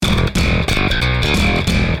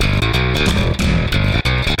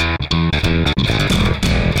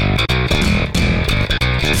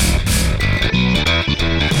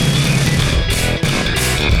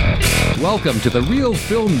Welcome to the Real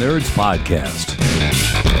Film Nerds Podcast.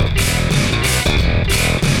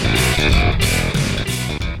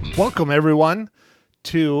 Welcome, everyone,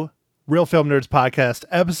 to Real Film Nerds Podcast,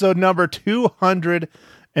 episode number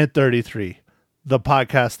 233, the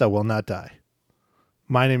podcast that will not die.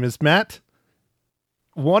 My name is Matt,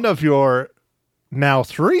 one of your now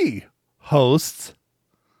 3 hosts.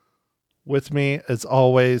 With me, as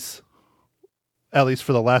always, at least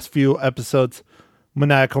for the last few episodes,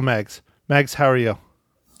 Maniacal Mags. Mags, how are you?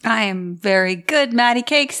 I am very good, Maddie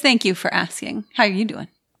Cakes. Thank you for asking. How are you doing?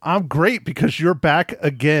 I'm great because you're back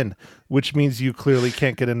again, which means you clearly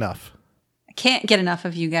can't get enough. I can't get enough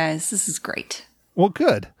of you guys. This is great. Well,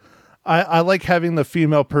 good. I like having the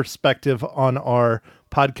female perspective on our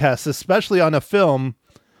podcast, especially on a film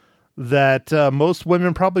that most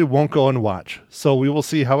women probably won't go and watch. So we will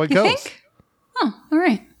see how it goes. Think? Oh, all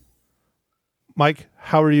right. Mike,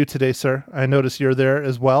 how are you today, sir? I notice you're there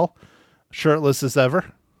as well, shirtless as ever.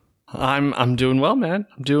 I'm doing well, man.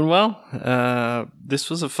 I'm doing well. This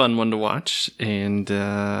was a fun one to watch, and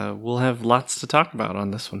we'll have lots to talk about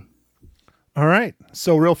on this one. All right.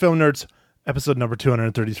 So Real Film Nerds, episode number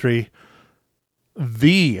 233,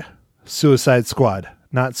 The Suicide Squad.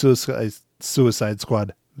 Not Suicide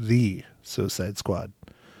Squad, The Suicide Squad.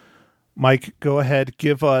 Mike, go ahead.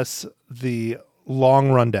 Give us the long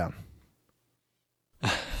rundown.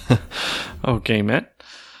 Okay, Matt.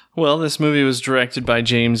 Well, this movie was directed by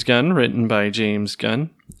James Gunn, written by James Gunn,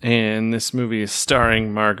 and this movie is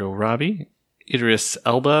starring Margot Robbie, Idris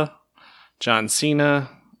Elba, John Cena,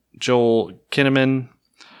 Joel Kinnaman,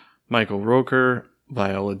 Michael Rooker,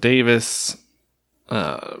 Viola Davis,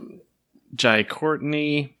 Jai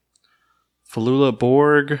Courtney, Falula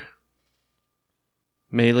Borg,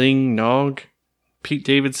 Mei-Ling Nog, Pete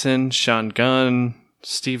Davidson, Sean Gunn,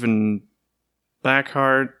 Stephen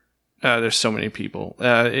Blackheart. There's so many people.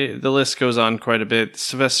 The list goes on quite a bit.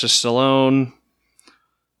 Sylvester Stallone,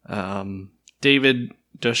 David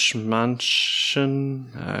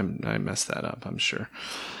Dushmanshin. I messed that up, I'm sure.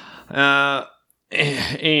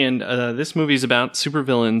 And this movie is about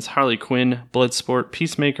supervillains Harley Quinn, Bloodsport,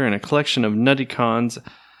 Peacemaker, and a collection of nutty cons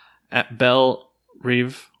at Belle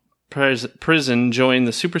Reve prison join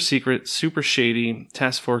the super secret, super shady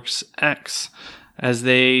Task Force X as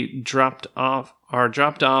they are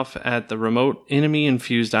dropped off at the remote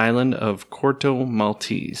enemy-infused island of Corto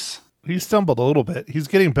Maltese. He stumbled a little bit. He's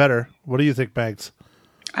getting better. What do you think, Mags?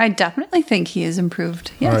 I definitely think he has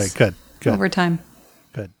improved. Yes. All right, good. Over time.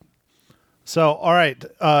 Good. So, all right.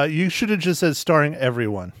 You should have just said starring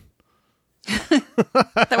everyone.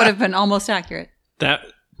 That would have been almost accurate. That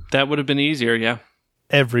would have been easier, yeah.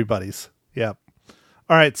 Everybody's. Yep.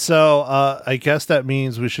 All right. So I guess that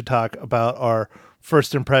means we should talk about our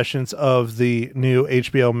first impressions of the new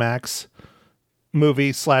HBO Max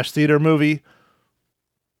movie / theater movie.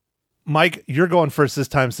 Mike, you're going first this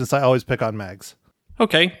time since I always pick on Mags.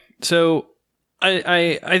 Okay. So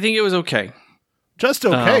I think it was okay. Just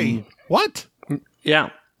okay. What?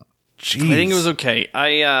 Yeah. Jeez. I think it was okay.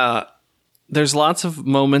 There's lots of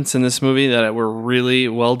moments in this movie that were really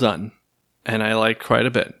well done, and I liked quite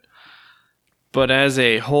a bit. But as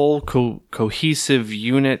a whole cohesive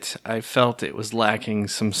unit, I felt it was lacking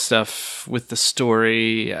some stuff with the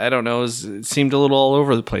story. I don't know. It seemed a little all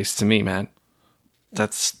over the place to me, man.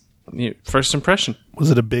 That's first impression.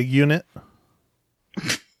 Was it a big unit?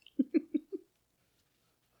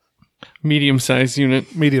 Medium-sized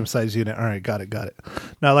unit. Medium-sized unit. All right, got it.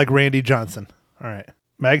 Not like Randy Johnson. All right.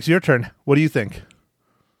 Mags, your turn. What do you think?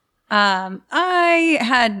 I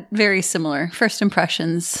had very similar first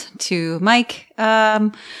impressions to Mike.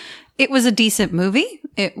 It was a decent movie.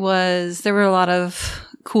 There were a lot of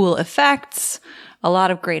cool effects, a lot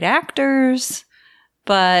of great actors,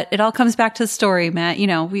 but it all comes back to the story, Matt. You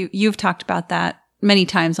know, you've talked about that many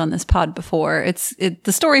times on this pod before.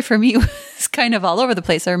 The story for me was kind of all over the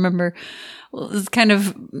place. I remember was kind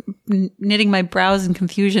of knitting my brows in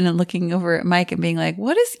confusion and looking over at Mike and being like,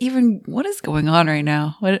 what is going on right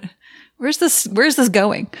now? Where's this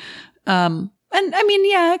going? And I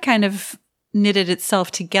mean, yeah, it kind of knitted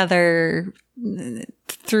itself together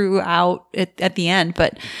throughout at the end,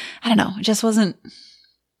 but I don't know. It just wasn't,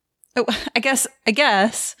 I guess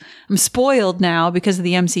I'm spoiled now because of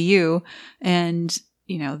the MCU and,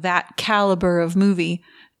 that caliber of movie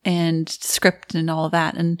and script and all of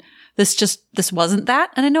that. And this wasn't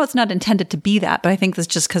that. And I know it's not intended to be that, but I think that's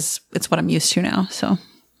just because it's what I'm used to now. So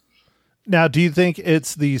now, do you think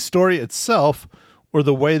it's the story itself or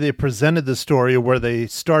the way they presented the story where they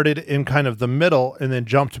started in kind of the middle and then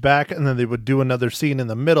jumped back and then they would do another scene in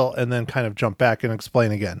the middle and then kind of jump back and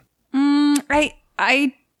explain again? I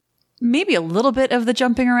maybe a little bit of the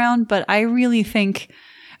jumping around, but I really think,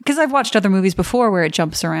 because I've watched other movies before where it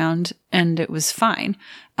jumps around and it was fine.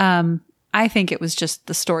 I think it was just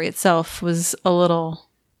the story itself was a little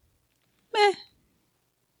meh.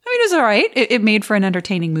 I mean, it was all right. It made for an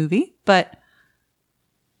entertaining movie, but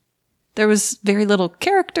there was very little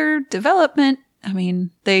character development. I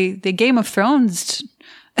mean, they Game of Thrones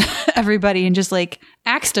everybody and just like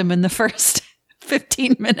axed him in the first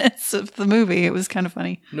 15 minutes of the movie. It was kind of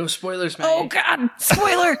funny. No spoilers, man. Oh, God.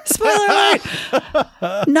 Spoiler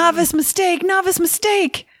alert. Novice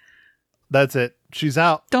mistake. That's it. She's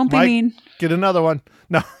out. Don't be Mike, mean. Get another one.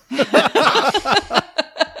 No.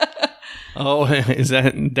 Oh, is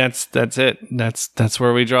that's it? That's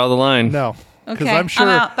where we draw the line. No. Okay, I'm sure,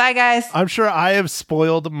 I'm out. Bye, guys. I'm sure I have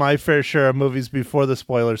spoiled my fair share of movies before the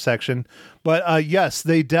spoiler section. But yes,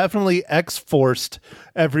 they definitely X-forced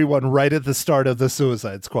everyone right at the start of the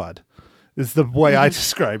Suicide Squad. Is the way I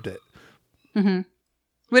described it. Mm-hmm.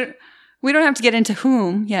 We don't have to get into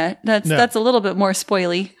whom yet. That's a little bit more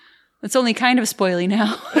spoily. It's only kind of spoily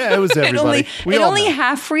now. Yeah, it was everybody. it only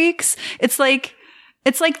half freaks. It's like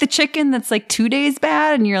the chicken that's like 2 days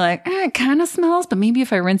bad, and you're like, it kind of smells, but maybe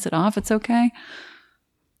if I rinse it off, it's okay.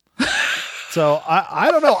 So I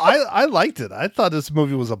don't know. I liked it. I thought this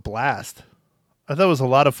movie was a blast. I thought it was a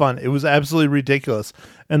lot of fun. It was absolutely ridiculous,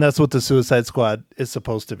 and that's what the Suicide Squad is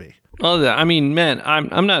supposed to be. Well, I mean, man,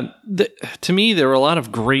 I'm not. To me, there were a lot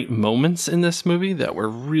of great moments in this movie that were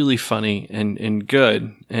really funny and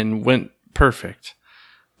good and went perfect.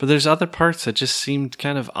 But there's other parts that just seemed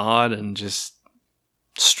kind of odd and just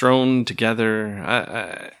strewn together.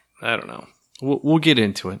 I don't know. We'll get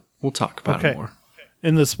into it. We'll talk about it more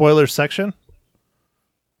in the spoiler section.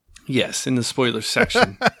 Yes, in the spoiler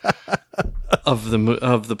section of the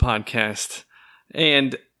podcast,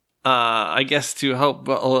 and I guess to help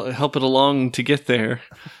it along to get there,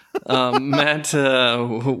 Matt,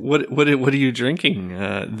 what are you drinking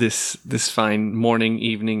this fine morning,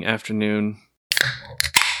 evening, afternoon?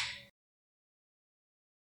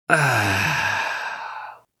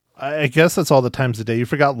 I guess that's all the times a day. You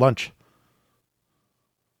forgot lunch.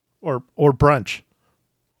 Or brunch.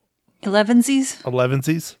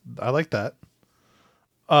 Elevensies. I like that.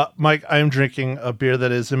 Mike, I am drinking a beer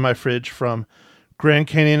that is in my fridge from Grand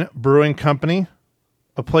Canyon Brewing Company,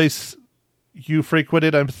 a place you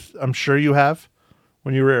frequented, I'm sure you have,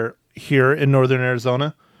 when you were here in Northern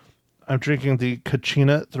Arizona. I'm drinking the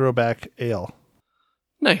Kachina Throwback Ale.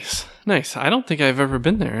 Nice. I don't think I've ever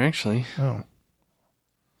been there, actually. Oh.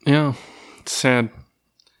 Yeah, it's sad.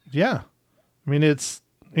 Yeah. I mean, it's,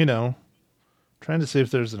 trying to see if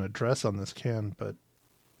there's an address on this can, but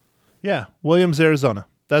yeah, Williams, Arizona.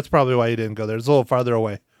 That's probably why you didn't go there. It's a little farther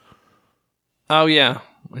away. Oh, yeah.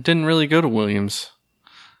 I didn't really go to Williams,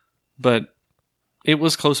 but it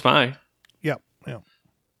was close by. Yep.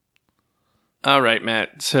 All right,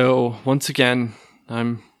 Matt. So once again,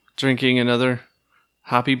 I'm drinking another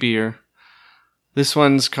hoppy beer. This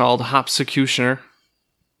one's called Hopsecutioner.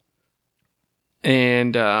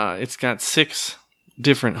 And it's got 6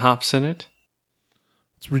 different hops in it.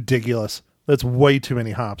 It's ridiculous. That's way too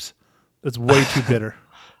many hops. That's way too bitter.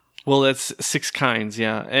 Well, that's 6 kinds,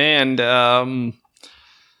 yeah. And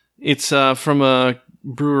it's from a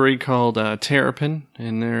brewery called Terrapin,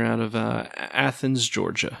 and they're out of Athens,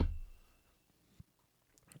 Georgia.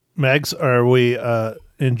 Mags, are we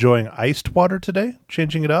enjoying iced water today?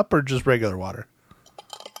 Changing it up, or just regular water?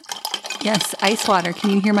 Yes, ice water.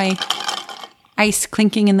 Can you hear my ice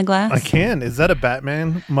clinking in the glass? I can. Is that a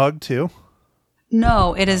Batman mug too?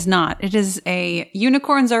 No, it is not. It is a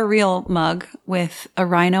Unicorns Are Real mug with a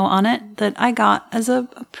rhino on it that I got as a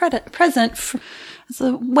present, as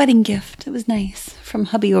a wedding gift. It was nice from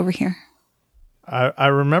hubby over here. I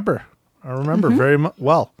remember. Very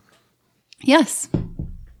well. Yes.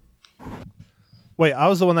 Wait, I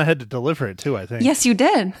was the one that had to deliver it too, I think. Yes, you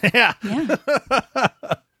did. Yeah.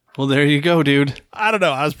 Well, there you go, dude. I don't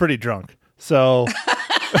know. I was pretty drunk. So.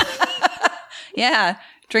 Yeah.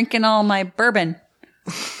 Drinking all my bourbon.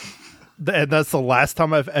 And that's the last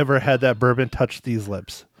time I've ever had that bourbon touch these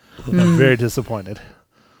lips. I'm very disappointed.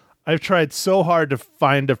 I've tried so hard to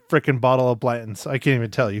find a frickin' bottle of Blanton's. I can't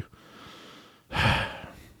even tell you.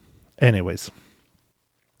 Anyways.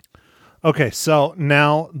 Okay, so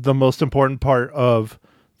now the most important part of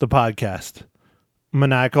the podcast.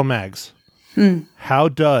 Maniacal Mags. How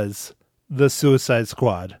does the Suicide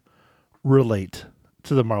Squad relate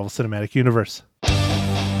to the Marvel Cinematic Universe?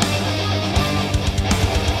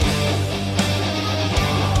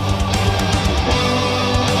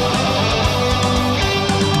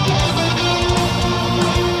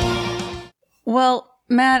 Well,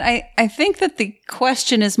 Matt, I think that the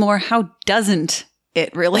question is more how doesn't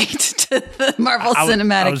it relate to the Marvel Cinematic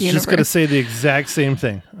Universe? I was just going to say the exact same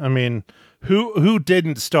thing. I mean, who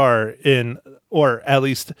didn't star in, or at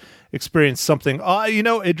least experience something?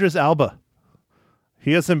 Idris Elba.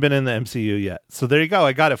 He hasn't been in the MCU yet. So there you go.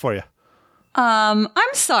 I got it for you. I'm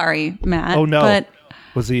sorry, Matt. Oh, no. But,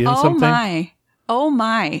 was he in something? Oh,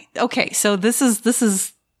 my. Okay, so this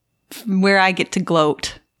is where I get to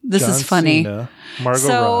gloat. This John is funny. Cena, Margot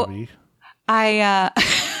Robbie. I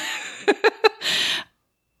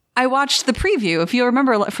watched the preview. If you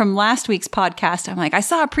remember from last week's podcast, I'm like, I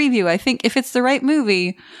saw a preview. I think if it's the right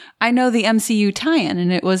movie, I know the MCU tie-in.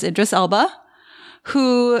 And it was Idris Elba,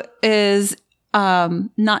 who is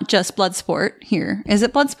not just Bloodsport here. Is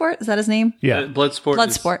it Bloodsport? Is that his name? Yeah. Bloodsport.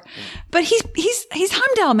 Bloodsport. But he's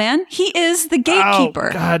Heimdall, man. He is the gatekeeper.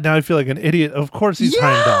 Oh, God, now I feel like an idiot. Of course he's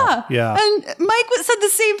Heimdall. Yeah. And Mike said the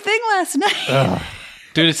same thing last night.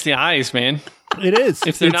 Dude, it's the eyes, man. It is.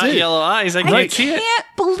 If they're not yellow eyes, I can't see it. I can't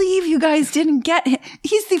believe you guys didn't get him.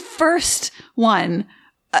 He's the first one.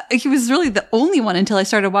 He was really the only one until I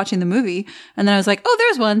started watching the movie. And then I was like, oh,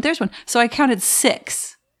 there's one. So I counted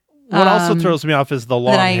 6. What also throws me off is the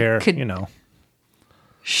long hair,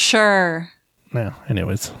 Sure. Yeah,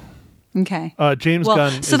 anyways. Okay. James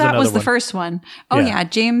Gunn. So that was the first one. Oh, yeah.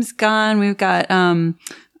 James Gunn. We've got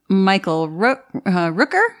Michael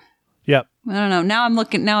Rooker. Yep. I don't know. Now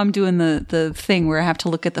I'm doing the thing where I have to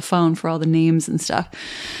look at the phone for all the names and stuff.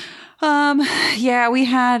 Yeah, we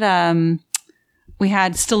had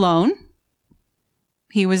Stallone.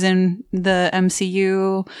 He was in the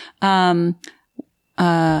MCU.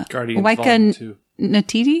 Guardians Volume 2.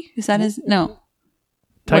 Natiti? Is that his? No.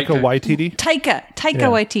 Taika Waititi? Taika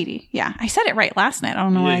Waititi. Yeah, I said it right last night. I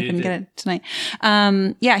don't know why I couldn't get it tonight.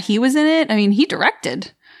 Yeah, he was in it. I mean, he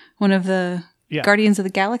directed one of the Guardians of the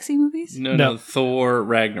Galaxy movies. No, Thor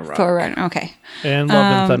Ragnarok. Okay. And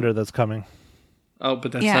Love and Thunder that's coming. Oh,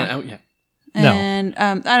 but that's not out yet. And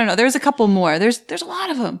I don't know. There's a couple more. There's a lot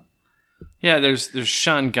of them. Yeah, there's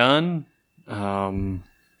Sean Gunn.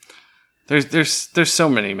 There's so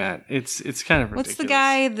many, Matt. It's kind of ridiculous. What's the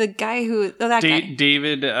guy? The guy who that guy?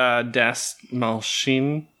 David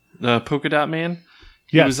Dastmalchian, the Polka Dot Man.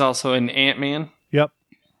 Yes. He was also in Ant-Man. Yep.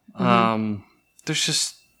 There's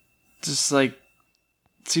just like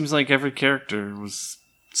seems like every character was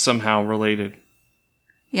somehow related.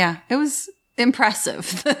 Yeah, it was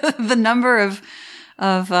impressive. The number of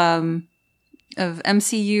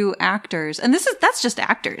MCU actors, and that's just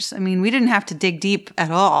actors. I mean, we didn't have to dig deep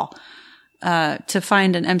at all to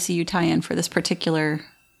find an MCU tie-in for this particular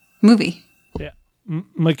movie. Yeah,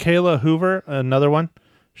 Michaela Hoover, another one.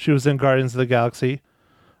 She was in Guardians of the Galaxy.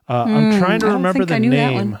 I'm trying to remember the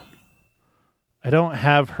name. I don't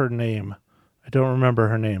have her name. I don't remember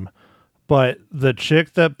her name. But the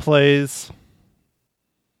chick that plays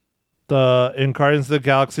in Guardians of the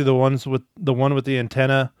Galaxy, the one with the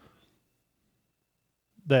antenna.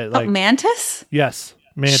 That Mantis? Yes,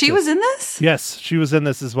 Mantis. She was in this? Yes, she was in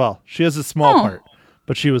this as well. She has a small part,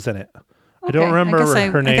 but she was in it. Okay. I don't remember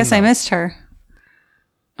her name. I guess I missed her.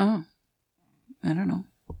 Oh, I don't know.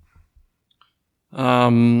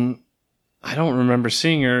 I don't remember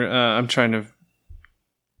seeing her. I'm trying to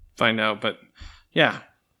find out, but yeah.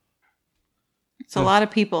 It's a lot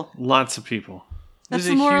of people. Lots of people. That's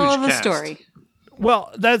the moral of the story.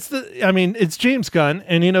 Well, it's James Gunn,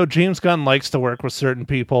 and James Gunn likes to work with certain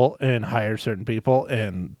people and hire certain people,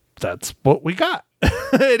 and that's what we got.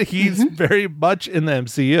 And he's very much in the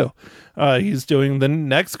MCU. He's doing the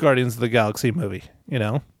next Guardians of the Galaxy movie,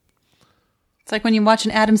 It's like when you watch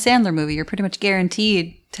an Adam Sandler movie, you're pretty much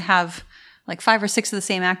guaranteed to have like 5 or 6 of the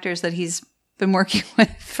same actors that he's been working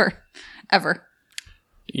with forever.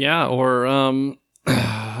 Yeah, or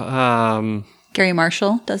Gary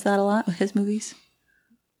Marshall does that a lot with his movies.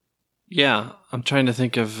 Yeah, I'm trying to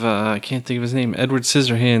think of, I can't think of his name, Edward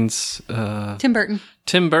Scissorhands. Tim Burton.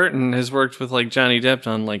 Tim Burton has worked with like Johnny Depp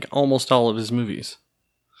on like almost all of his movies.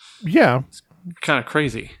 Yeah. It's kind of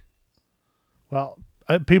crazy. Well,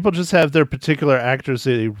 people just have their particular actors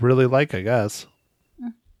they really like, I guess.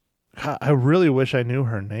 God, I really wish I knew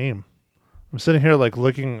her name. I'm sitting here like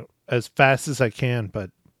looking as fast as I can, but...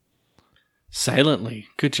 Silently.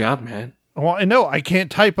 Good job, man. Well, I know I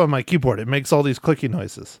can't type on my keyboard. It makes all these clicky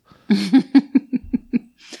noises.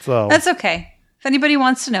 So that's okay. If anybody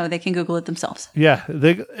wants to know, they can Google it themselves. Yeah,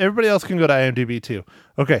 everybody else can go to IMDb too.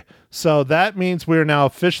 Okay, so that means we're now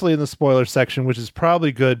officially in the spoiler section, which is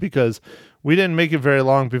probably good because we didn't make it very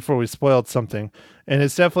long before we spoiled something. And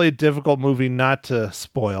it's definitely a difficult movie not to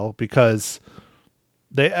spoil because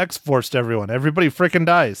they X-forced everyone. Everybody freaking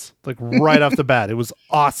dies, like right off the bat. It was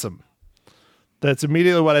awesome. That's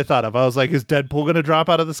immediately what I thought of. I was like, is Deadpool going to drop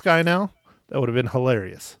out of the sky now? That would have been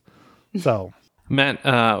hilarious. So, Matt,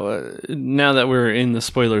 now that we're in the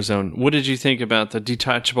spoiler zone, what did you think about the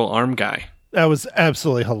detachable arm guy? that was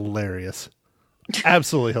absolutely hilarious.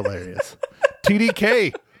 Absolutely hilarious.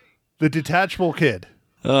 TDK, the detachable kid.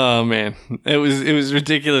 Oh man, it was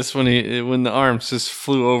ridiculous when the arms just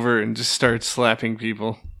flew over and just started slapping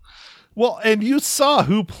people. Well, and you saw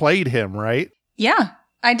who played him, right? Yeah,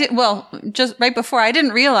 I did. Well, just right before, I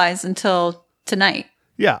didn't realize until tonight.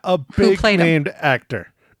 Yeah, a big played him? named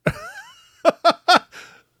actor.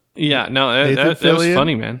 Yeah, no, Nathan that was Fillion?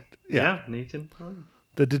 funny, man. Yeah. Nathan.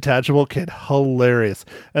 The detachable kid, hilarious.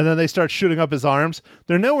 And then they start shooting up his arms.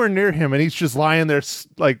 They're nowhere near him, and he's just lying there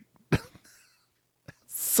like,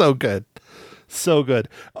 so good. So good.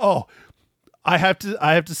 Oh, I have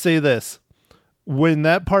to say this. When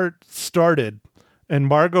that part started and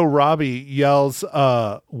Margot Robbie yells,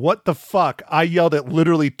 what the fuck? I yelled it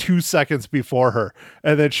literally 2 seconds before her.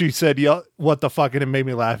 And then she said, what the fuck? And it made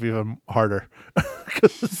me laugh even harder.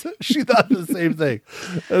 Because she thought the same thing.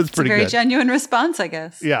 That was pretty It's a very good. genuine response, I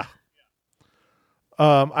guess. Yeah.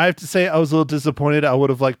 I have to say I was a little disappointed. I would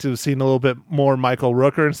have liked to have seen a little bit more Michael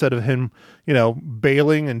Rooker instead of him,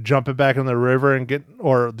 bailing and jumping back in the river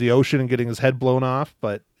or the ocean and getting his head blown off,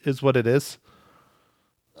 but is what it is.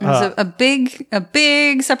 It was a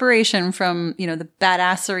big separation from, the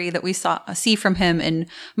badassery that we see from him in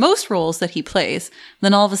most roles that he plays.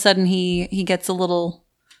 Then all of a sudden he gets a little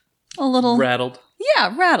Rattled.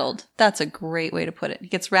 Yeah, rattled. That's a great way to put it. He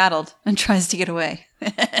gets rattled and tries to get away.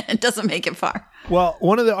 It doesn't make it far. Well,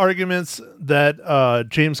 one of the arguments that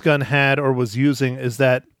James Gunn had or was using is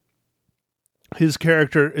that his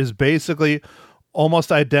character is basically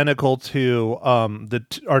almost identical to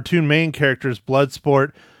our two main characters,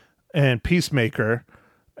 Bloodsport and Peacemaker,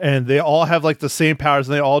 and they all have like the same powers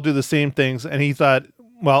and they all do the same things. And he thought,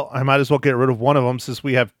 well, I might as well get rid of one of them since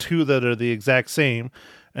we have two that are the exact same.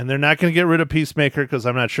 And they're not going to get rid of Peacemaker because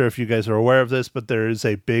I'm not sure if you guys are aware of this, but there is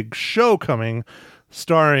a big show coming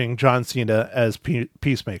starring John Cena as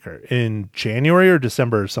Peacemaker in January or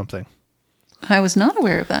December or something. I was not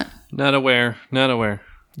aware of that. Not aware.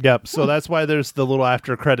 Yep. So that's why there's the little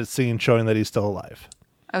after credit scene showing that he's still alive.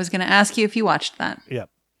 I was going to ask you if you watched that. Yep.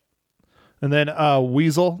 And then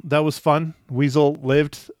Weasel, that was fun. Weasel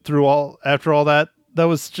lived through after all that. That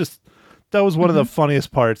was one of the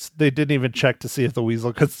funniest parts. They didn't even check to see if the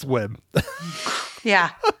weasel could swim. Yeah.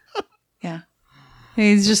 Yeah.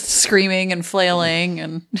 He's just screaming and flailing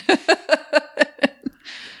and It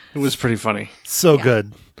was pretty funny. So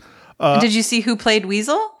good. Did you see who played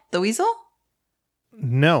Weasel? The Weasel?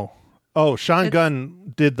 No. Oh, Sean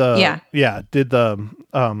Gunn did the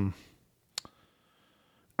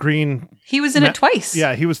green. He was in it twice.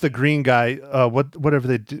 Yeah, he was the green guy. Whatever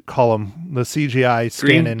they call him, the CGI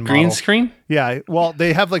stand-in green model. screen? Yeah, well,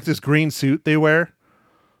 they have like this green suit they wear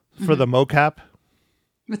for the mocap.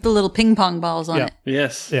 With the little ping pong balls on it.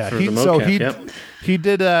 Yes. Yeah, for the mocap, he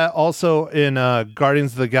did also in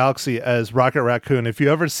Guardians of the Galaxy as Rocket Raccoon. If you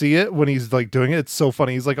ever see it when he's like doing it, it's so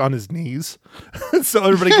funny. He's like on his knees, so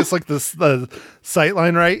everybody gets like the sight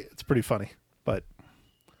line right. It's pretty funny, but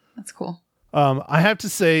That's cool. I have to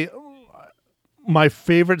say, my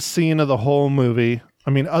favorite scene of the whole movie, I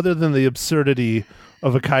mean, other than the absurdity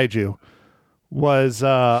of a kaiju, was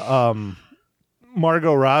Margot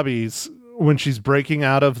Robbie's when she's breaking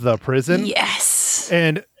out of the prison. Yes.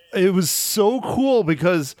 And it was so cool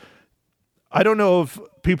because I don't know if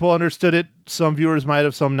people understood it. Some viewers might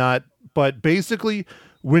have, some not. But basically,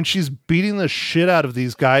 when she's beating the shit out of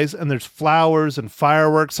these guys and there's flowers and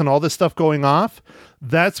fireworks and all this stuff going off,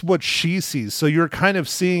 that's what she sees. So you're kind of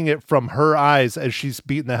seeing it from her eyes as she's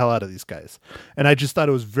beating the hell out of these guys. And I just thought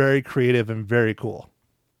it was very creative and very cool.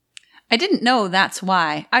 I didn't know that's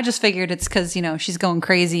why. I just figured it's because, she's going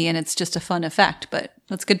crazy and it's just a fun effect. But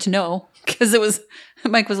that's good to know because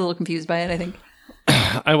Mike was a little confused by it, I think.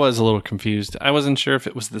 I was a little confused. I wasn't sure if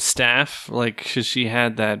it was the staff, like, because she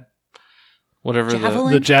had that, whatever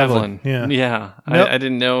Javelin? The javelin. Yeah. Nope. I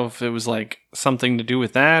didn't know if it was like something to do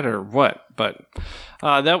with that or what, but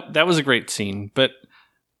that was a great scene. But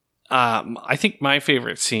I think my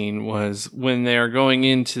favorite scene was when they're going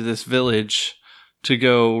into this village to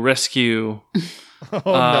go rescue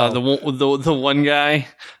the one guy,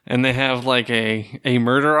 and they have like a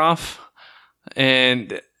murder off,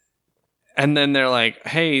 and then they're like,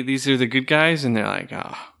 "Hey, these are the good guys," and they're like,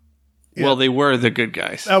 "Oh, well, they were the good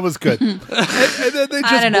guys." That was good. and then they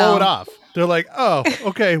just blow it off. They're like, "Oh,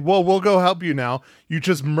 okay, well, we'll go help you now. You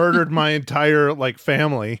just murdered my entire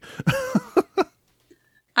family."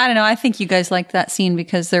 I don't know. I think you guys liked that scene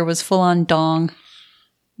because there was full on dong.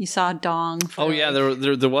 You saw Dong. For Oh yeah, there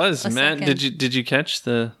was. a Matt, second. did you catch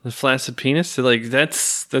the flaccid penis? Like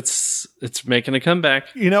that's it's making a comeback.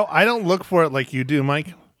 You know, I don't look for it like you do,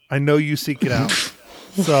 Mike. I know you seek it out.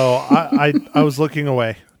 So I was looking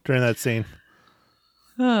away during that scene.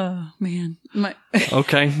 Oh man,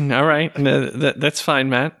 Okay, all right, that's fine,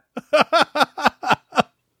 Matt.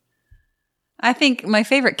 I think my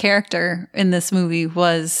favorite character in this movie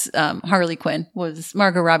was Harley Quinn, was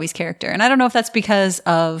Margot Robbie's character. And I don't know if that's because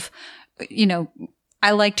of,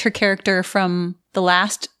 I liked her character from the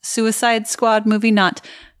last Suicide Squad movie, not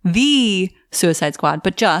the Suicide Squad,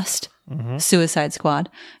 but just Suicide Squad.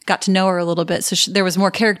 Got to know her a little bit. So there was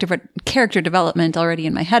more character development already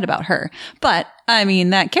in my head about her. But I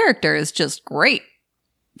mean, that character is just great.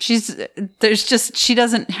 She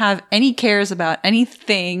doesn't have any cares about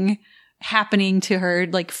anything happening to her,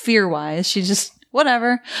 like fear-wise. She just,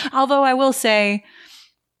 whatever. Although I will say,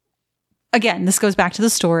 again, this goes back to the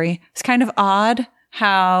story. It's kind of odd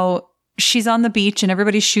how she's on the beach and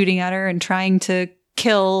everybody's shooting at her and trying to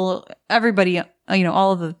kill everybody,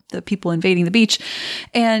 all of the people invading the beach.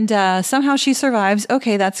 And somehow she survives.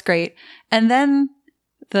 Okay, that's great. And then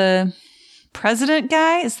the president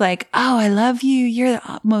guy is like, oh, I love you. You're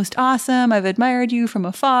the most awesome. I've admired you from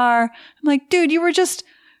afar. I'm like, dude,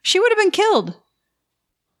 she would have been killed.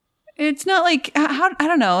 It's not like, I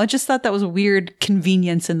don't know. I just thought that was a weird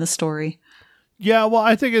convenience in the story. Yeah, well,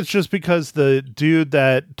 I think it's just because the dude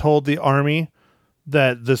that told the army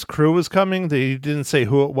that this crew was coming, they didn't say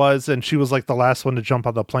who it was, and she was like the last one to jump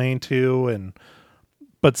on the plane too.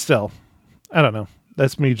 But still, I don't know.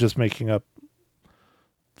 That's me just making up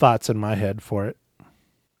thoughts in my head for it.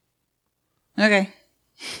 Okay.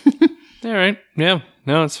 All right. Yeah.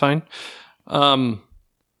 No, it's fine.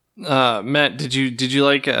 Matt, did you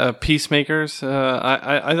like Peacemakers?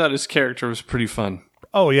 I thought his character was pretty fun.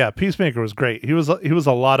 Oh yeah, Peacemaker was great. He was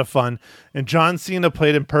a lot of fun, and John Cena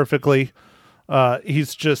played him perfectly.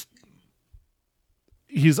 He's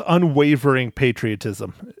unwavering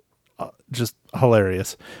patriotism, just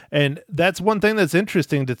hilarious. And that's one thing that's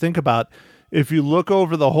interesting to think about. If you look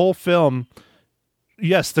over the whole film,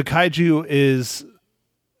 yes, the kaiju is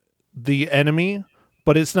the enemy,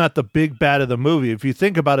 but it's not the big bad of the movie. If you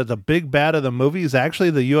think about it, the big bad of the movie is actually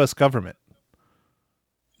the U.S. government.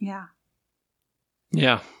 Yeah.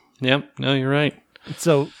 Yeah. Yep. No, you're right.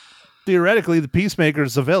 So theoretically, the Peacemaker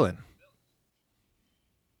is the villain.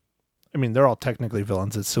 I mean, they're all technically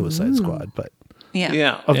villains. It's Suicide Squad, but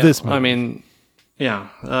Yeah. this movie. I mean, yeah.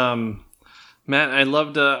 Matt, I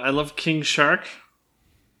loved King Shark.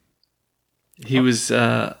 He was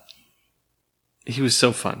so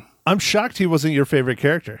fun. I'm shocked he wasn't your favorite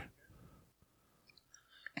character.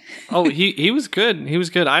 Oh, he was good. He was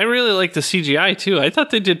good. I really liked the CGI too. I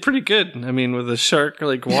thought they did pretty good. I mean, with the shark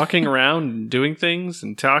like walking around and doing things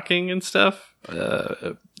and talking and stuff.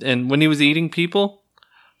 And when he was eating people,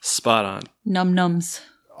 spot on. Num nums.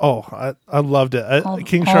 Oh, I loved it.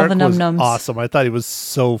 King all Shark the was num-nums. awesome. I thought he was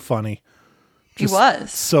so funny. He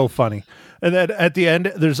was. So funny. And then at the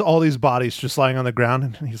end, there's all these bodies just lying on the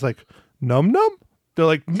ground, and he's like, num num? They're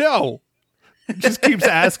like, no. He just keeps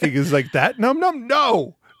asking. He's like, that num num?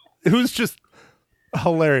 No. It was just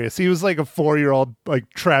hilarious. He was like a 4-year-old, like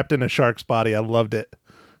trapped in a shark's body. I loved it.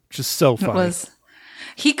 Just so funny. It was.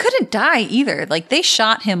 He couldn't die either. Like they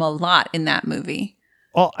shot him a lot in that movie.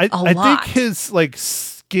 Well, I lot. think his like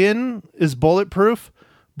skin is bulletproof,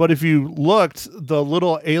 but if you looked, the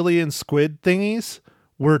little alien squid thingies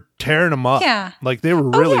were tearing him up. Yeah. Like they were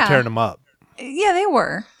really yeah. tearing him up. Yeah, they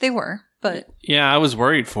were. But Yeah, I was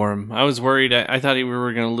worried for him. I was worried. I thought we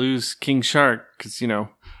were going to lose King Shark because, the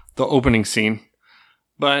opening scene.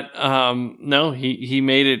 But no, he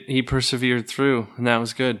made it. He persevered through, and that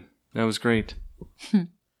was good. That was great.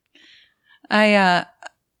 I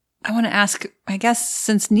want to ask, I guess,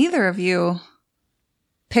 since neither of you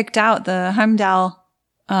picked out the Heimdall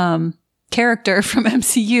character from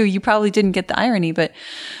MCU, you probably didn't get the irony, but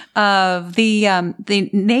the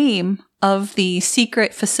name of the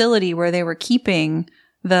secret facility where they were keeping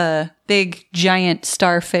the big giant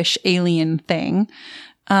starfish alien thing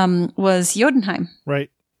was Jotunheim.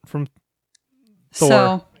 Right. From Thor.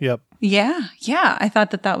 So, yep. yeah. I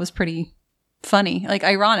thought that was pretty funny. Like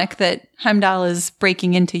ironic that Heimdall is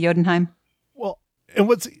breaking into Jotunheim. Well, and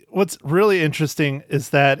what's really interesting is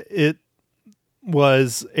that it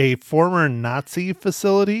was a former Nazi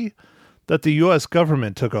facility that the U.S.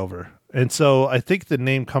 government took over. And so I think the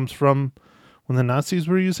name comes from when the Nazis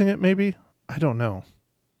were using it, maybe? I don't know.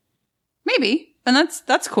 Maybe. And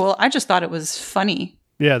that's cool. I just thought it was funny.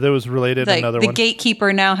 Yeah, that was related Like another the one.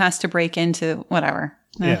 gatekeeper now has to break into whatever.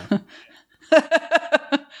 Yeah.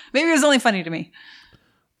 Maybe it was only funny to me.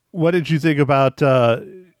 what did you think about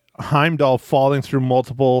Heimdall falling through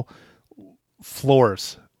multiple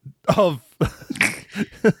floors of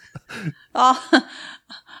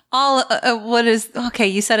what is okay?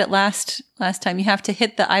 You said it last time. You have to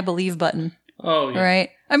hit the I believe button. Oh, yeah. Right.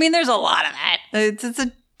 I mean, there's a lot of that. It's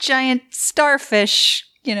a giant starfish,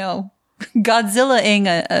 Godzilla-ing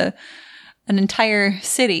an entire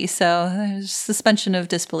city. So there's suspension of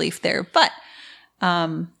disbelief there. But I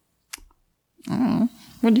don't know.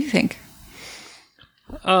 What do you think?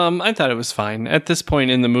 I thought it was fine. At this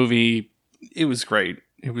point in the movie, it was great.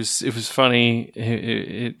 It was funny.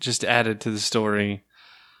 It just added to the story.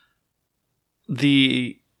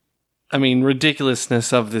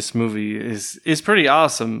 Ridiculousness of this movie is pretty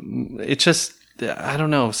awesome. It just, I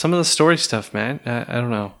don't know. Some of the story stuff, man, I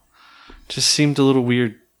don't know. Just seemed a little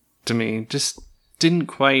weird to me. Just didn't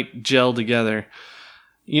quite gel together.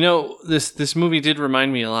 This movie did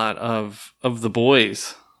remind me a lot of The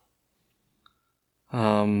Boys.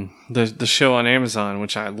 The show on Amazon,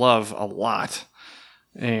 which I love a lot.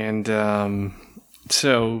 And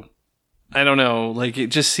so I don't know, like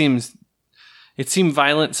it seemed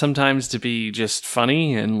violent sometimes to be just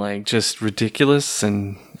funny and like just ridiculous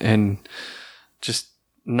and just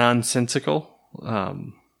nonsensical.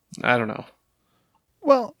 I don't know.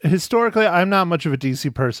 Well, historically, I'm not much of a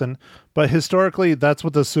DC person, but historically, that's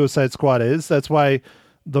what the Suicide Squad is. That's why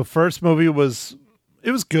the first movie was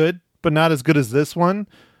good, but not as good as this one,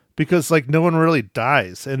 because like no one really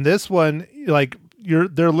dies. And this one, like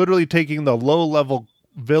they're literally taking the low level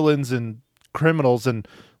villains and criminals and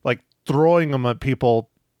like throwing them at people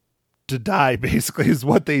to die, basically, is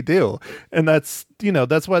what they do. And that's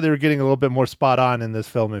why they were getting a little bit more spot on in this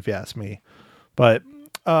film, if you ask me. But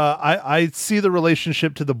I see the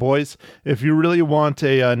relationship to The Boys. If you really want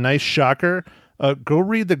a nice shocker, go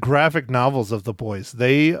read the graphic novels of The Boys.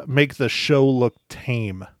 They make the show look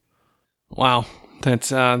tame. Wow. That's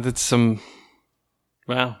some...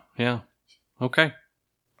 Wow. Yeah. Okay.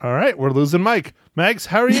 All right. We're losing Mike. Mags,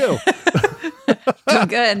 how are you? Doing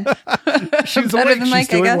good. She's Better awake. than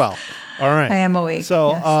Mike, She's doing well. All right. I am awake.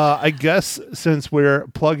 So yes. I guess since we're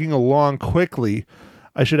plugging along quickly,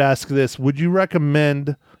 I should ask this. Would you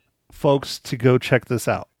recommend folks to go check this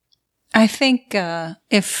out? I think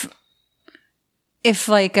if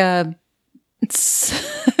like it's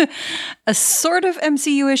a sort of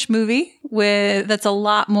MCU-ish movie that's a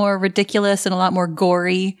lot more ridiculous and a lot more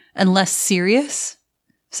gory and less serious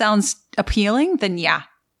sounds appealing, then yeah,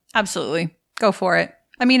 absolutely. Go for it.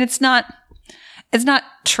 I mean, it's not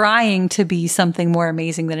trying to be something more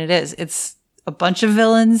amazing than it is. It's a bunch of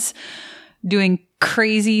villains doing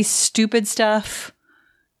crazy, stupid stuff.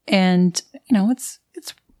 And, it's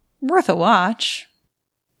worth a watch.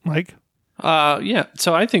 Mike? Yeah.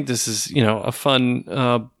 So I think this is, a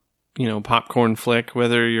fun, popcorn flick,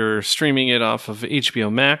 whether you're streaming it off of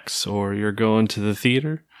HBO Max or you're going to the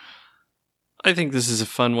theater. I think this is a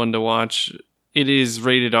fun one to watch. It is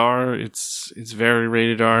rated R. It's very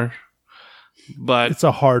rated R. But it's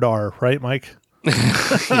a hard R, right, Mike?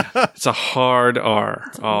 Yeah, it's a hard R.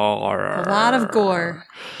 All R. A lot of gore.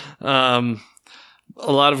 A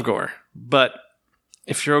lot of gore. But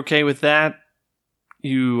if you're okay with that,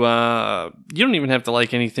 you don't even have to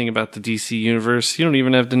like anything about the DC universe. You don't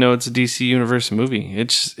even have to know it's a DC universe movie.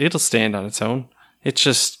 It'll stand on its own. It's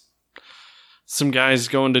just some guys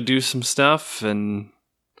going to do some stuff and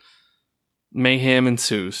mayhem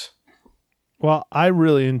ensues. Well, I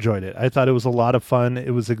really enjoyed it. I thought it was a lot of fun.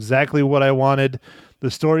 It was exactly what I wanted.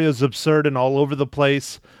 The story is absurd and all over the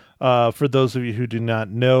place. For those of you who do not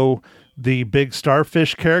know, the big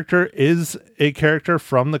starfish character is a character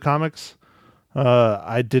from the comics.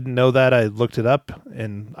 I didn't know that. I looked it up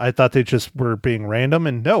and I thought they just were being random.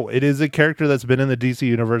 And no, it is a character that's been in the DC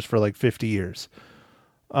universe for like 50 years.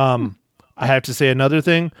 I have to say another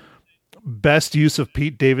thing. Best use of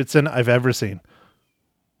Pete Davidson I've ever seen.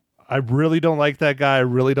 I really don't like that guy. I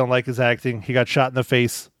really don't like his acting. He got shot in the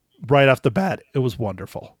face right off the bat. It was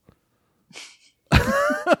wonderful.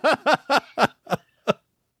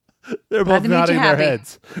 They're both nodding their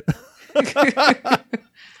heads.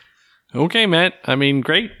 Okay, Matt. I mean,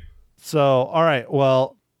 great. So, all right.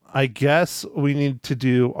 Well, I guess we need to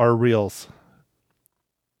do our reels.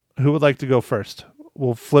 Who would like to go first?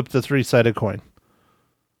 We'll flip the 3-sided coin.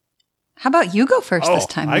 How about you go first this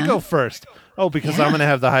time, I man? go first. Oh, because I'm going to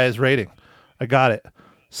have the highest rating. I got it.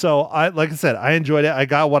 So, like I said, I enjoyed it. I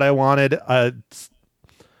got what I wanted. I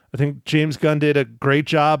think James Gunn did a great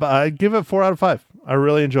job. I give it 4 out of 5. I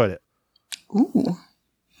really enjoyed it. Ooh.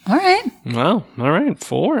 All right. Well, all right.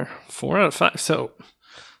 4 out of 5. So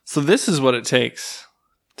this is what it takes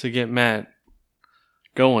to get Matt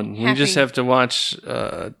going. We just have to watch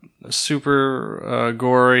a super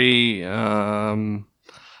gory,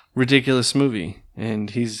 ridiculous movie, and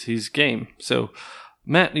he's game. So,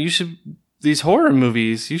 Matt, these horror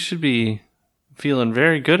movies you should be feeling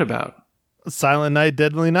very good about. Silent Night,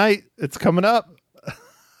 Deadly Night. It's coming up.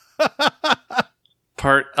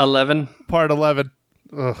 Part 11. Part 11.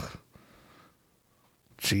 Ugh.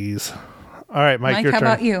 Jeez. All right, Mike, your how turn.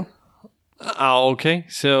 about you? Okay.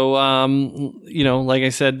 So, like I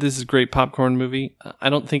said, this is a great popcorn movie. I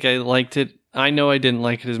don't think I liked it. I know I didn't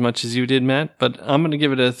like it as much as you did, Matt, but I'm going to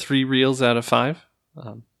give it a 3 reels out of 5.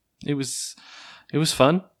 It was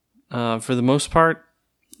fun. For the most part,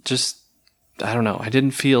 just, I don't know. I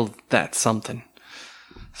didn't feel that something.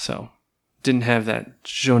 So, didn't have that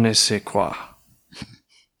je ne sais quoi.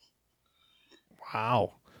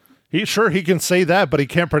 Wow. He can say that, but he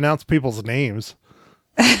can't pronounce people's names.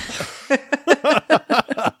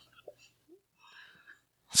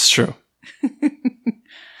 It's true.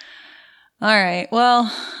 All right. Well,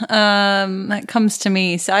 that comes to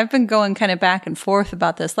me. So I've been going kind of back and forth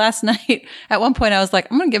about this. Last night, at one point, I was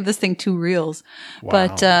like, I'm going to give this thing 2 reels. Wow.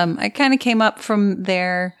 But I kind of came up from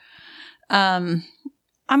there. I'm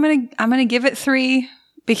gonna give it 3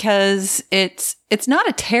 because it's not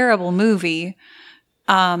a terrible movie.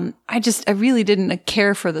 I really didn't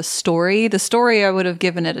care for the story. The story, I would have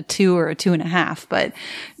given it a 2 or a 2.5, but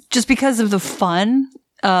just because of the fun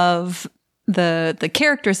of the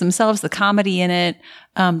characters themselves, the comedy in it,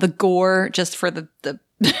 the gore, just for the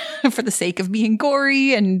for the sake of being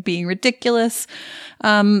gory and being ridiculous.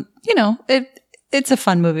 It's a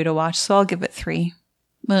fun movie to watch, so I'll give it 3.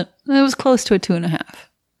 But it was close to a 2.5.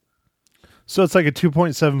 So it's like a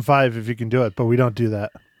 2.75 if you can do it, but we don't do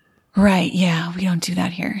that. Right, yeah, we don't do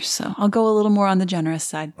that here. So I'll go a little more on the generous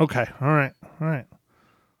side. Okay, all right.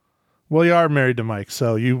 Well, you are married to Mike,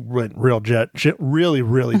 so you went really,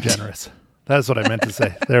 really generous. That's what I meant to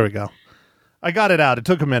say. There we go. I got it out. It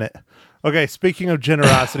took a minute. Okay, speaking of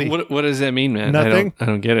generosity. What does that mean, man? Nothing? I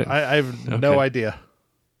don't get it. I have no idea.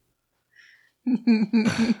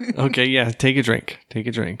 Okay, yeah, take a drink.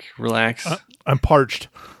 Relax. I'm parched,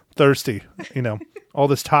 thirsty, all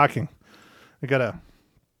this talking. I got to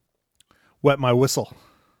wet my whistle.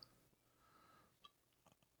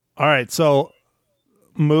 All right, so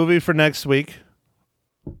movie for next week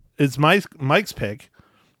is Mike's pick.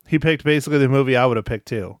 He picked basically the movie I would have picked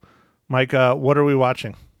too. Mike, what are we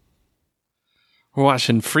watching? We're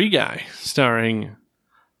watching Free Guy, starring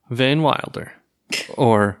Van Wilder,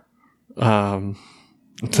 or Ryan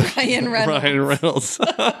Reynolds. Ryan Reynolds.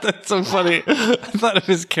 That's so funny. I thought of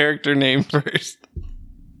his character name first.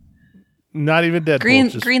 Not even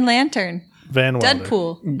Deadpool. Green Lantern. Van Wilder.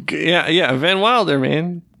 Deadpool. Yeah, Van Wilder,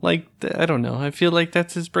 man. Like, I don't know. I feel like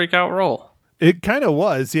that's his breakout role. It kind of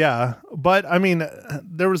was, yeah. But, I mean,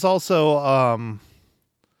 there was also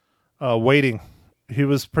Waiting. He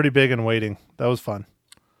was pretty big in Waiting. That was fun.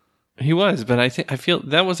 He was, but I feel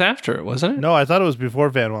that was after it, wasn't it? No, I thought it was before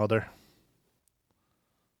Van Wilder.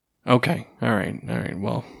 Okay. All right.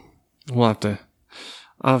 Well, I'll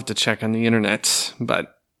have to check on the internet,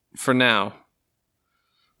 but for now,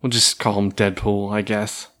 we'll just call him Deadpool, I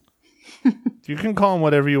guess. You can call him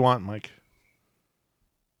whatever you want, Mike.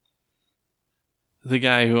 The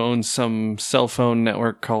guy who owns some cell phone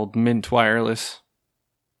network called Mint Wireless.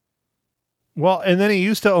 Well, and then he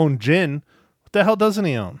used to own gin. What the hell doesn't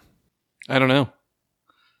he own? I don't know.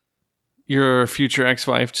 Your future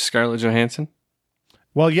ex-wife, Scarlett Johansson?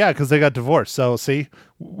 Well, yeah, because they got divorced. So, see,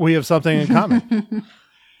 we have something in common.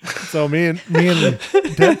 So me and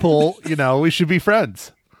Deadpool, we should be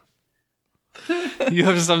friends. You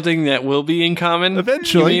have something that will be in common?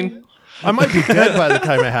 Eventually. You mean? I might be dead by the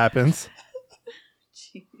time it happens.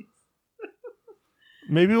 Jeez.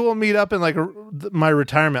 Maybe we'll meet up in my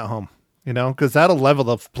retirement home, because that'll level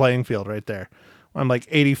the playing field right there. I'm like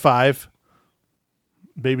 85.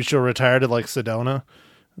 Maybe she'll retire to like Sedona.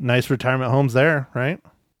 Nice retirement homes there, right?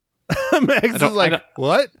 Max is like,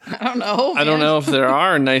 what? I don't know. I don't know if there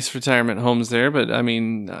are nice retirement homes there, but I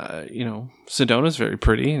mean, Sedona's very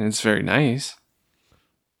pretty and it's very nice.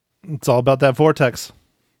 It's all about that vortex.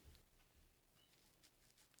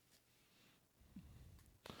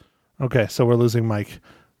 Okay, so we're losing Mike.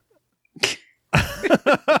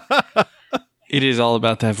 It is all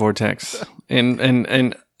about that vortex and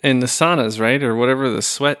the saunas, right? Or whatever, the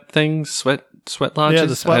sweat lodges. Yeah,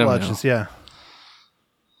 the sweat lodges. Yeah.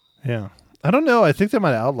 I don't know. I think they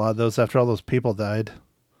might have outlawed those after all those people died.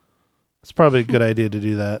 It's probably a good idea to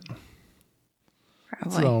do that.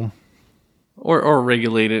 Probably. So, or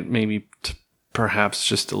regulate it, maybe perhaps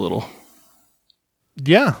just a little.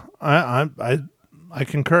 Yeah, I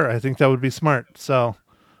concur. I think that would be smart. So,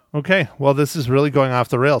 Okay, well, this is really going off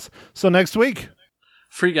the rails. So next week,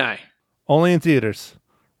 Free Guy. only in theaters,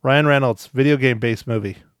 Ryan Reynolds, video game-based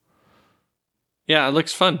movie. Yeah, it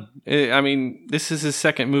looks fun. I mean, this is his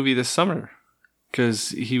second movie this summer because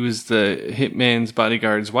he was the hitman's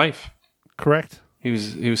bodyguard's wife. Correct. He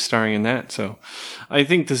was starring in that. So I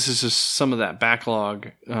think this is just some of that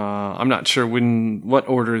backlog. I'm not sure what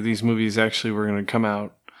order these movies actually were going to come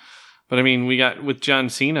out. But I mean, we got with John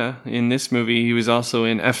Cena in this movie. He was also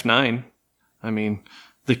in F9. I mean,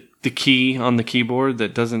 the key on the keyboard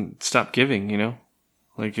that doesn't stop giving, you know?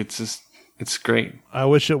 Like, it's great. I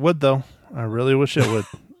wish it would, though. I really wish it would.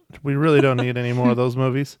 We really don't need any more of those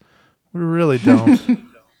movies. We really don't.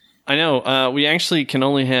 I know. We actually can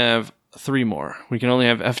only have 3 more. We can only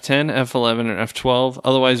have F10, F11, or F12.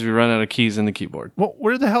 Otherwise, we run out of keys in the keyboard. Well,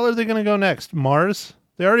 where the hell are they going to go next? Mars?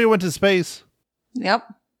 They already went to space. Yep.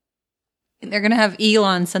 They're going to have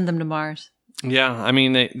Elon send them to Mars. Yeah, I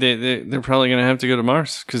mean, they're probably going to have to go to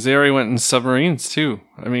Mars because they already went in submarines, too.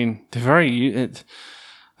 I mean, they've already...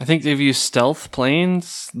 I think they've used stealth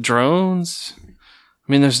planes, drones.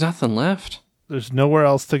 I mean, there's nothing left. There's nowhere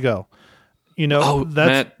else to go. You know,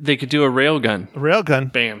 Matt, they could do a railgun.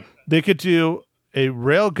 Railgun. Bam. They could do a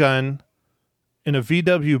railgun in a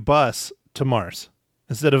VW bus to Mars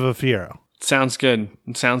instead of a Fiero. Sounds good.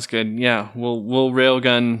 Sounds good. Yeah, we'll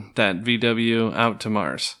railgun that VW out to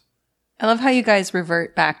Mars. I love how you guys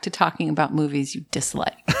revert back to talking about movies you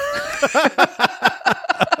dislike.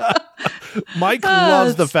 Mike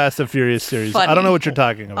loves the Fast and Furious series. Funny. I don't know what you're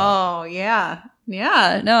talking about. Oh, yeah.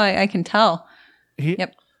 Yeah. No, I can tell.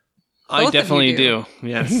 Yep. I Both of definitely you do.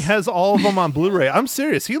 Yes. He has all of them on Blu-ray. I'm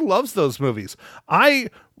serious. He loves those movies. I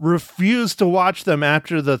refused to watch them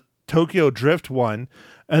after the Tokyo Drift one.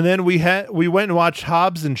 And then we went and watched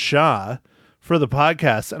Hobbs and Shaw for the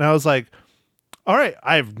podcast. And I was like, all right,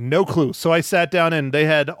 I have no clue. So I sat down and they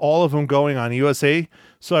had all of them going on USA.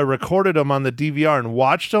 So I recorded them on the DVR and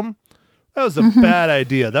watched them. That was a bad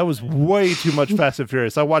idea. That was way too much Fast and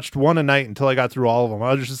Furious. I watched one a night until I got through all of them.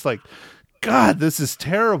 I was just like, God, this is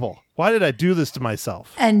terrible. Why did I do this to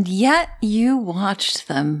myself? And yet you watched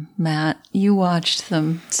them, Matt. You watched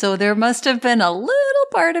them. So there must have been a little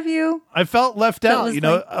part of you. I felt left out, was you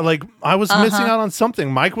know, like I was missing out on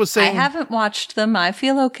something. Mike was saying, I haven't watched them. I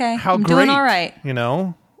feel okay. how I'm great, doing all right. you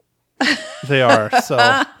know, they are. So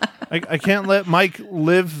I can't let Mike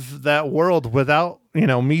live that world without, you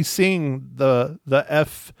know, me seeing the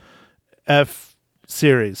F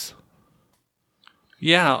series.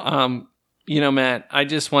 Yeah. You know, Matt, I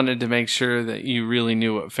just wanted to make sure that you really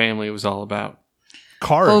knew what family was all about.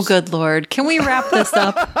 Cars. Oh, good Lord. Can we wrap this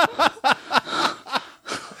up?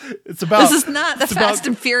 It's about. This is not the Fast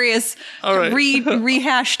and Furious All right.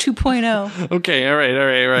 rehash 2.0. Okay. All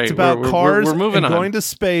right. It's about cars. We're moving and on. going to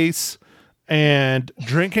space and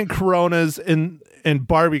drinking Coronas and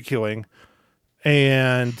barbecuing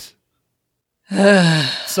and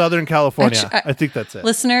Southern California. I think that's it.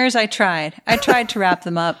 Listeners, I tried to wrap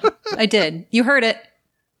them up. I did. You heard it.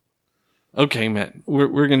 Okay, Matt.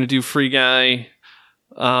 We're gonna do Free Guy.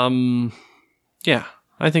 Yeah,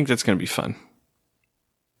 I think that's gonna be fun.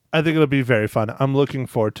 I think it'll be very fun. I'm looking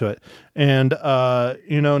forward to it. And,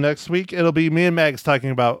 you know, next week it'll be me and Mags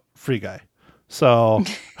talking about Free Guy. So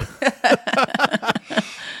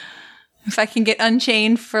If I can get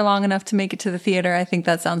Unchained for long enough to make it to the theater, I think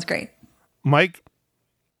that sounds great. Mike,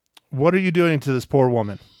 what are you doing to this poor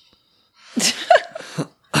woman?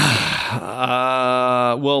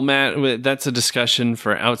 Well, Matt, that's a discussion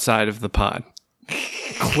for outside of the pod.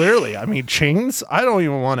 Clearly. I mean, chains? I don't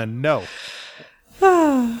even want to know.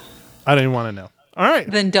 I don't even want to know. All right.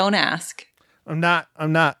 Then don't ask. I'm not.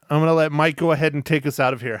 I'm going to let Mike go ahead and take us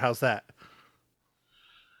out of here. How's that?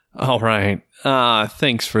 All right.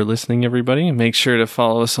 Thanks for listening, everybody. Make sure to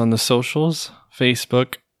follow us on the socials,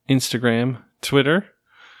 Facebook, Instagram, Twitter,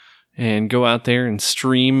 and go out there and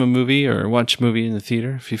stream a movie or watch a movie in the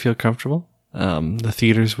theater if you feel comfortable. The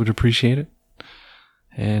theaters would appreciate it.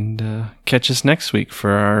 And catch us next week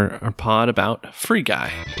for our pod about Free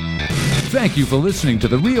Guy. Thank you for listening to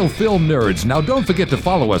The Real Film Nerds. Now don't forget to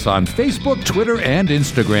follow us on Facebook, Twitter, and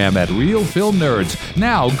Instagram at Real Film Nerds.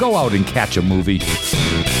 Now go out and catch a movie.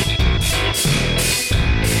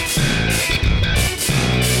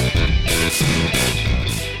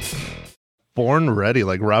 Born Ready,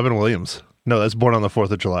 like Robin Williams. No, that's Born on the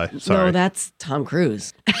 4th of July. Sorry. No, that's Tom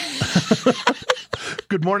Cruise.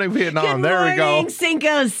 Good morning, Vietnam. Good There we go. morning,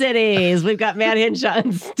 Cinco Cities. We've got Matt Hinshaw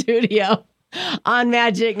in studio on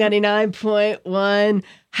Magic 99.1.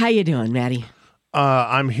 How you doing, Maddie?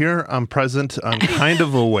 I'm here. I'm present. I'm kind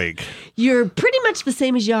of awake. You're pretty much the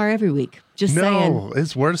same as you are every week. Just saying. No,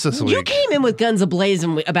 it's worse this week. You came in with guns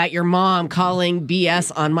ablazing about your mom calling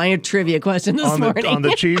BS on my trivia question this morning. On the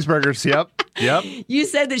cheeseburgers, yep. You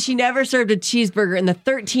said that she never served a cheeseburger in the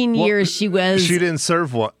 13 years she was... She didn't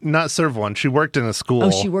not serve one. She worked in a school. Oh,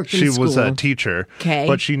 she worked in a school. She was a teacher. Okay.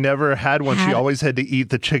 But she never had one. She always had to eat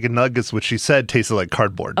the chicken nuggets, which she said tasted like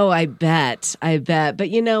cardboard. Oh, I bet. But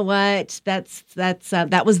you know what?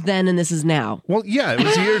 That was then and this is now. Well, yeah,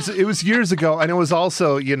 it was years ago, and it was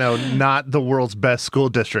also, not the world's best school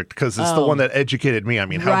district because it's the one that educated me. I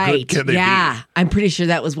mean, how good can they be? I'm pretty sure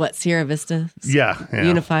that was what, Sierra Vista? Yeah.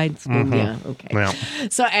 Unified School. Mm-hmm. Yeah, okay. Yeah.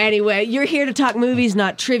 So anyway, you're here to talk movies,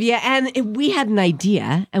 not trivia, and we had an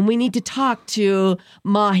idea, and we need to talk to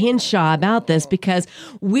Ma Hinshaw about this because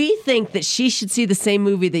we think that she should see the same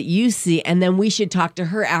movie that you see, and then we should talk to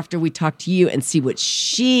her after we talk to you and see what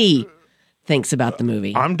she thinks about the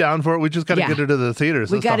movie. I'm down for it. We just got to get her to the theaters.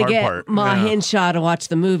 We got to get part. Ma Hinshaw to watch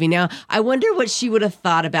the movie. Now, I wonder what she would have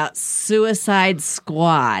thought about Suicide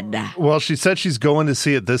Squad. Well, she said she's going to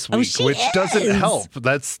see it this week, which doesn't help.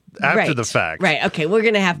 That's after the fact. Right. Okay. We're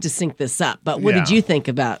going to have to sync this up. But what did you think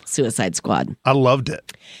about Suicide Squad? I loved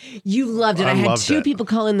it. You loved it. I had two people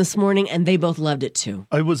call in this morning, and they both loved it too.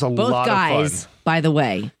 It was both lot guys, of fun. By the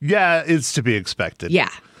way. Yeah, it's to be expected. Yeah.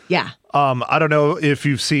 I don't know if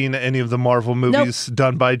you've seen any of the Marvel movies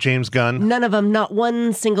done by James Gunn. None of them. Not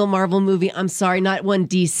one single Marvel movie. I'm sorry, not one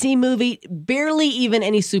DC movie. Barely even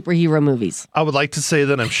any superhero movies. I would like to say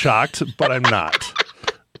that I'm shocked, but I'm not.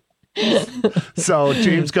 So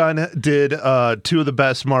James Gunn did two of the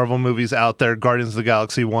best Marvel movies out there, Guardians of the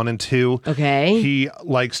Galaxy 1 and 2. Okay. He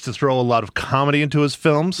likes to throw a lot of comedy into his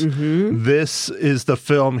films. Mm-hmm. This is the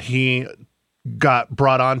film he got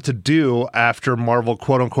brought on to do after Marvel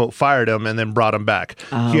quote unquote fired him and then brought him back.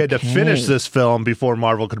 Okay. He had to finish this film before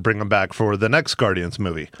Marvel could bring him back for the next Guardians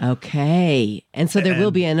movie. Okay. And so there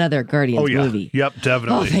will be another Guardians movie. Yep,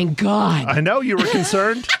 definitely. Oh, thank God. I know you were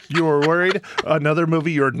concerned. You were worried. Another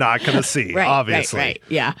movie you're not going to see, obviously. Right.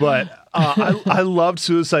 Yeah. But I loved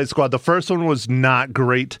Suicide Squad. The first one was not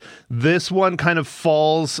great. This one kind of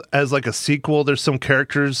falls as like a sequel. There's some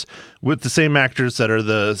characters with the same actors that are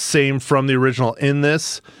the same from the original in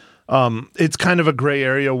this. It's kind of a gray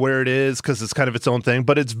area where it is because it's kind of its own thing,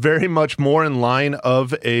 but it's very much more in line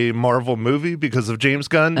of a Marvel movie because of James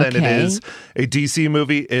Gunn than it is a DC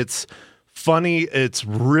movie. It's funny, it's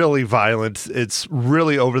really violent, it's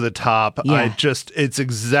really over the top. It's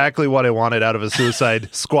exactly what I wanted out of a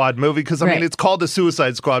Suicide Squad movie because I mean it's called the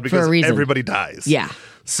Suicide Squad because everybody dies. Yeah.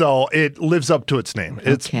 So it lives up to its name.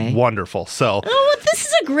 It's wonderful. So this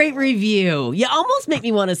is a great review. You almost make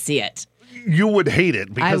me want to see it. You would hate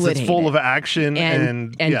it because it's full of action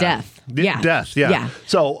and death. Death.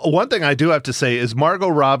 So one thing I do have to say is Margot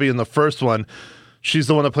Robbie in the first one, she's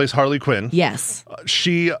the one that plays Harley Quinn. Yes.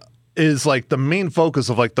 She is like the main focus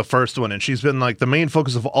of like the first one, and she's been like the main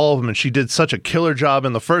focus of all of them, and she did such a killer job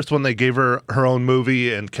in the first one. They gave her her own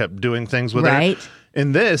movie and kept doing things with her.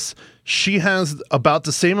 In this, she has about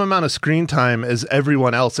the same amount of screen time as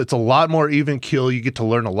everyone else. It's a lot more even keel. You get to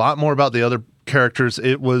learn a lot more about the other characters.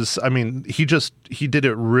 It was, I mean, he did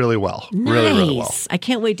it really well. Nice. Really well. I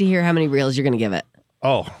can't wait to hear how many reels you're going to give it.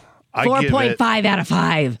 Oh, 4.5 out of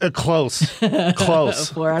 5. Close.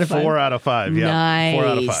 4 out of 5. 4 out of 5. Yeah. Nice. 4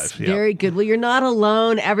 out of 5. Yeah. Very good. Well, you're not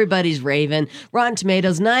alone. Everybody's raving. Rotten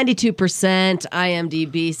Tomatoes 92%,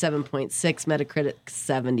 IMDb 7.6, Metacritic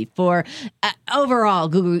 74. Overall,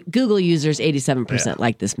 Google users 87%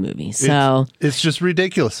 like this movie. So it's just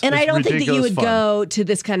ridiculous. And it's I don't think that you would fun. go to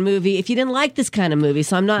this kind of movie if you didn't like this kind of movie.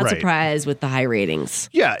 So I'm not surprised with the high ratings.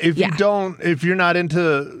 Yeah, if you're not into,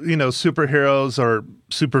 superheroes or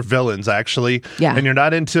super villains actually, and you're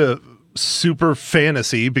not into super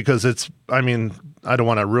fantasy because I don't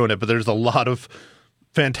want to ruin it, but there's a lot of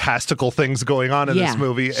fantastical things going on in this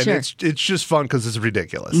movie, and it's just fun because it's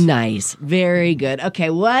ridiculous. Nice. Very good. Okay,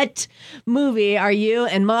 what movie are you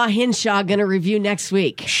and Ma Hinshaw going to review next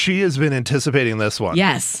week? She has been anticipating this one.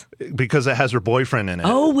 Yes. Because it has her boyfriend in it.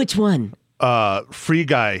 Oh, which one? Free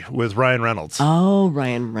Guy with Ryan Reynolds. Oh,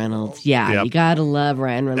 Ryan Reynolds. Yeah, you gotta love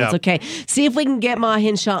Ryan Reynolds. Yep. Okay, see if we can get Ma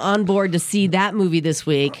Hinshaw on board to see that movie this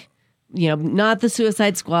week. Not the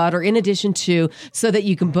Suicide Squad, or in addition to, so that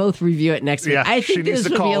you can both review it next week. I think this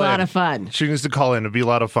would be a lot of fun. She needs to call in. It'd be a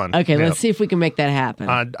lot of fun. Okay, let's see if we can make that happen.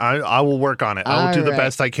 I will work on it. I will do the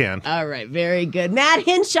best I can. All right, very good. Matt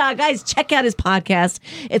Hinshaw, guys, check out his podcast.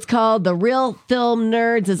 It's called The Real Film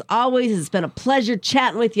Nerds. As always, it's been a pleasure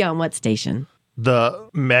chatting with you on what station? The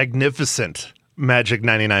magnificent Magic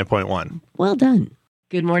 99.1. Well done.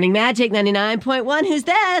 Good morning, Magic 99.1. Who's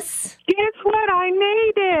this? Guess what? I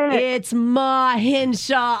made it. It's Ma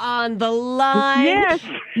Hinshaw on the line. Yes.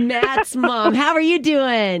 Matt's mom. How are you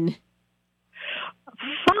doing?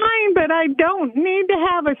 Fine, but I don't need to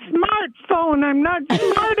have a smartphone. I'm not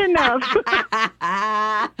smart enough.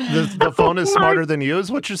 The phone is smarter than you,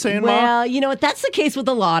 is what you're saying, Mom? Well, you know what? That's the case with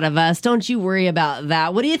a lot of us. Don't you worry about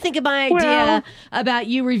that. What do you think of my idea about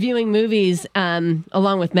you reviewing movies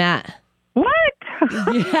along with Matt? What?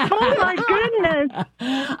 Yeah. Oh, my goodness.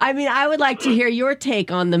 I mean, I would like to hear your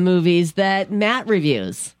take on the movies that Matt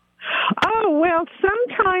reviews. Oh, well,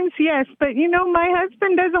 sometimes, yes. But, my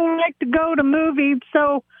husband doesn't like to go to movies,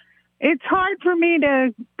 so it's hard for me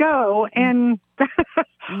to go. And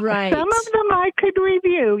Right. some of them I could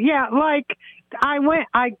review. Yeah, like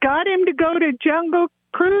I got him to go to Jungle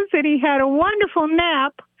Cruise, and he had a wonderful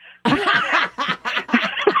nap.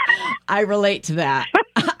 I relate to that.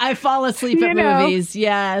 I fall asleep at movies.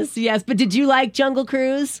 Yes. But did you like Jungle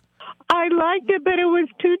Cruise? I liked it, but it was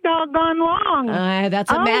too doggone long.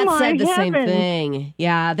 That's what Matt said, the same thing.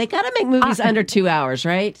 Yeah, they got to make movies under 2 hours,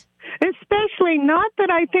 right? Especially, not that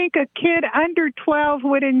I think a kid under 12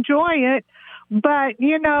 would enjoy it, but,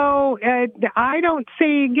 I don't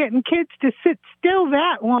see getting kids to sit still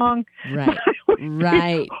that long. Right.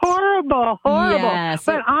 Right. Horrible. Yes.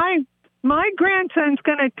 But my grandson's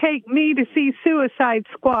going to take me to see Suicide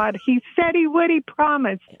Squad. He said he would. He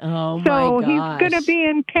promised. Oh, my So gosh. he's going to be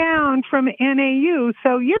in town from NAU.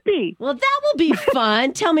 So yippee. Well, that will be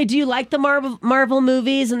fun. Tell me, do you like the Marvel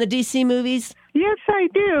movies and the DC movies? Yes, I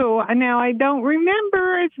do. Now, I don't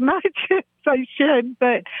remember as much as I should,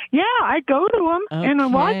 but yeah, I go to them and I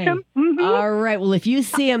watch them. Mm-hmm. All right. Well, if you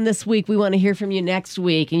see them this week, we want to hear from you next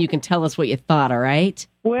week, and you can tell us what you thought, all right?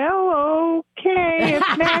 Well, okay,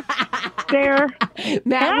 if Matt's there.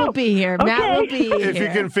 Matt will be here. Okay. Matt will be here. If you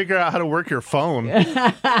can figure out how to work your phone. Well,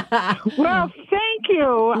 thank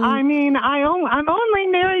you. I mean, I'm only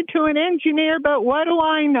married to an engineer, but what do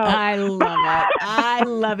I know? I love it. I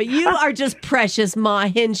love it. You are just precious, Ma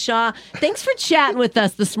Hinshaw. Thanks for chatting with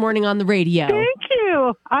us this morning on the radio. Thank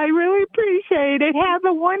you. I really appreciate it. Have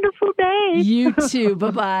a wonderful day. You too.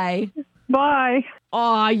 Bye-bye. Bye.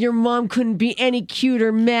 Aw, your mom couldn't be any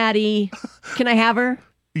cuter, Maddie. Can I have her?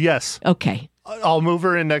 Yes. Okay. I'll move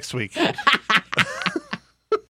her in next week.